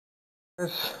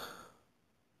What's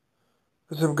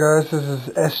up, guys? This is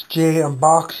SJ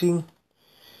Unboxing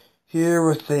here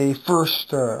with my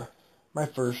first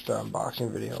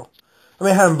unboxing video. I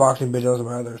mean, I have unboxing videos of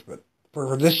my others, but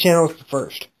for this channel, it's the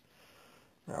first.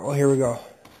 Alright, well, here we go.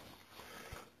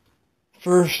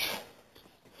 First,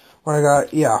 what I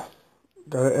got,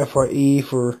 got an FYE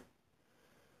for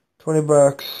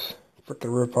 $20.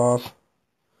 Freaking ripoff.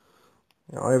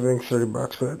 You know, everything's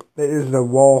 $30, but it is the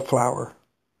Wallflower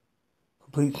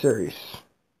complete series.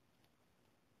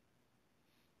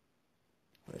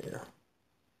 Right here.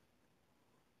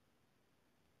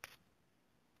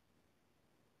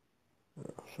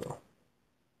 So,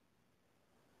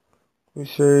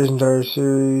 complete series, entire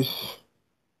series.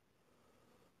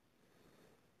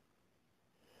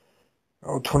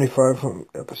 All 25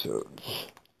 episodes.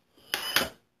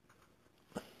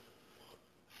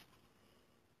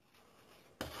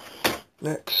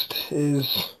 Next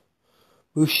is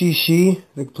Mushi-Shi,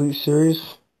 the complete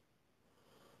series.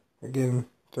 Again,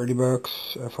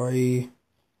 $30, FYE.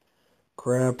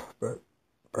 Crap, but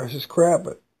price is crap,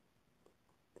 but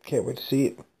can't wait to see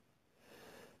it.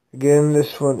 Again,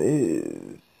 this one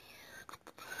is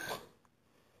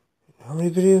how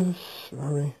many videos? How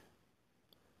many?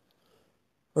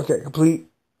 Okay,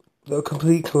 the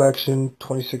complete collection,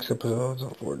 26 episodes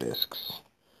on 4 discs.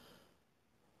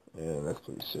 And that's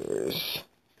complete series.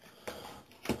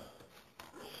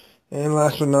 And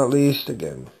last but not least,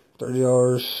 again,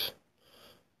 $30,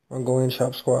 Mongolian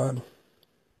Shop Squad.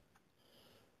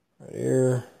 Right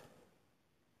here.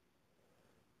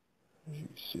 As you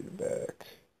can see the back.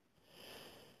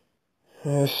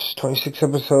 Yes, 26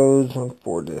 episodes on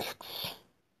 4 discs.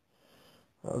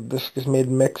 Disc is made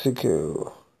in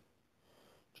Mexico.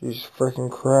 Jesus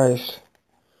freaking Christ.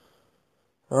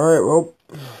 Alright, well,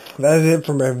 that is it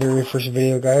for my very first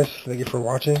video, guys. Thank you for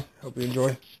watching. Hope you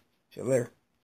enjoy. See you later.